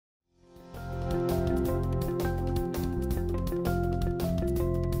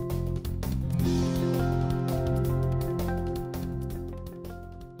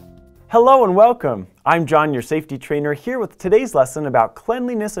Hello and welcome. I'm John, your safety trainer, here with today's lesson about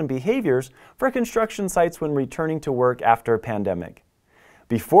cleanliness and behaviors for construction sites when returning to work after a pandemic.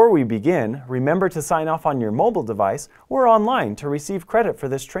 Before we begin, remember to sign off on your mobile device or online to receive credit for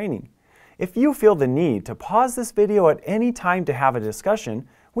this training. If you feel the need to pause this video at any time to have a discussion,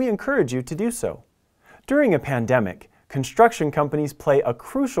 we encourage you to do so. During a pandemic, construction companies play a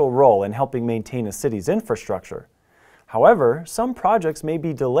crucial role in helping maintain a city's infrastructure. However, some projects may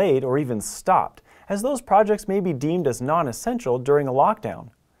be delayed or even stopped, as those projects may be deemed as non-essential during a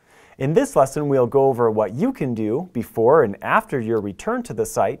lockdown. In this lesson, we'll go over what you can do before and after your return to the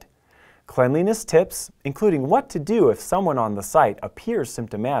site, cleanliness tips, including what to do if someone on the site appears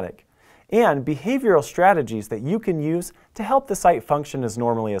symptomatic, and behavioral strategies that you can use to help the site function as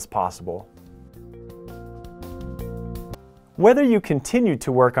normally as possible. Whether you continue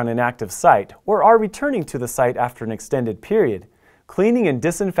to work on an active site or are returning to the site after an extended period, cleaning and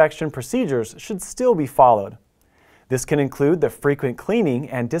disinfection procedures should still be followed. This can include the frequent cleaning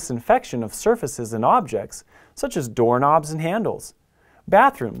and disinfection of surfaces and objects, such as doorknobs and handles,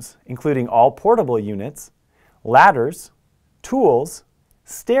 bathrooms, including all portable units, ladders, tools,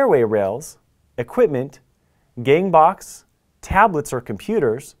 stairway rails, equipment, gang box, tablets or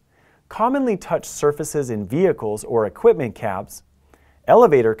computers, commonly touched surfaces in vehicles or equipment cabs,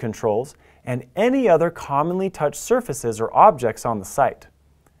 elevator controls, and any other commonly touched surfaces or objects on the site.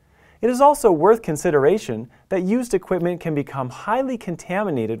 It is also worth consideration that used equipment can become highly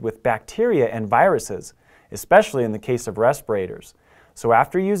contaminated with bacteria and viruses, especially in the case of respirators. So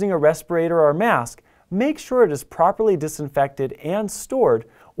after using a respirator or mask, make sure it is properly disinfected and stored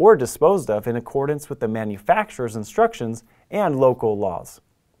or disposed of in accordance with the manufacturer's instructions and local laws.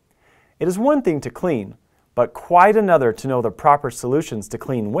 It is one thing to clean, but quite another to know the proper solutions to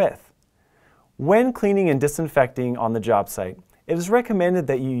clean with. When cleaning and disinfecting on the job site, it is recommended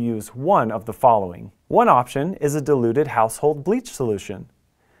that you use one of the following. One option is a diluted household bleach solution.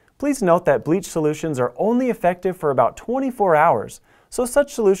 Please note that bleach solutions are only effective for about 24 hours, so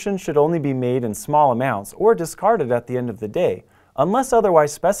such solutions should only be made in small amounts or discarded at the end of the day, unless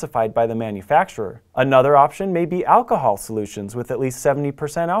otherwise specified by the manufacturer. Another option may be alcohol solutions with at least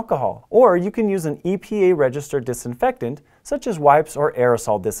 70% alcohol, or you can use an EPA-registered disinfectant such as wipes or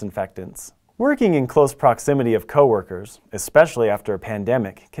aerosol disinfectants. Working in close proximity of coworkers, especially after a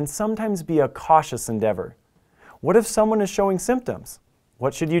pandemic, can sometimes be a cautious endeavor. What if someone is showing symptoms?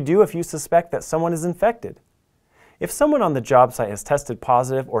 What should you do if you suspect that someone is infected? If someone on the job site has tested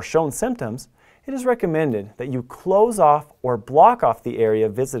positive or shown symptoms, it is recommended that you close off or block off the area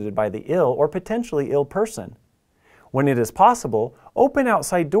visited by the ill or potentially ill person. When it is possible, open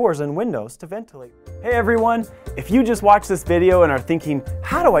outside doors and windows to ventilate. Hey everyone, if you just watched this video and are thinking,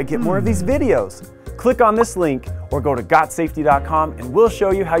 how do I get more of these videos? Click on this link or go to GotSafety.com and we'll show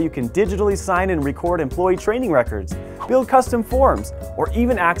you how you can digitally sign and record employee training records, build custom forms, or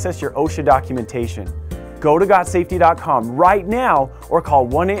even access your OSHA documentation. Go to GotSafety.com right now or call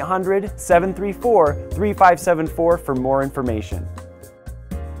 1-800-734-3574 for more information.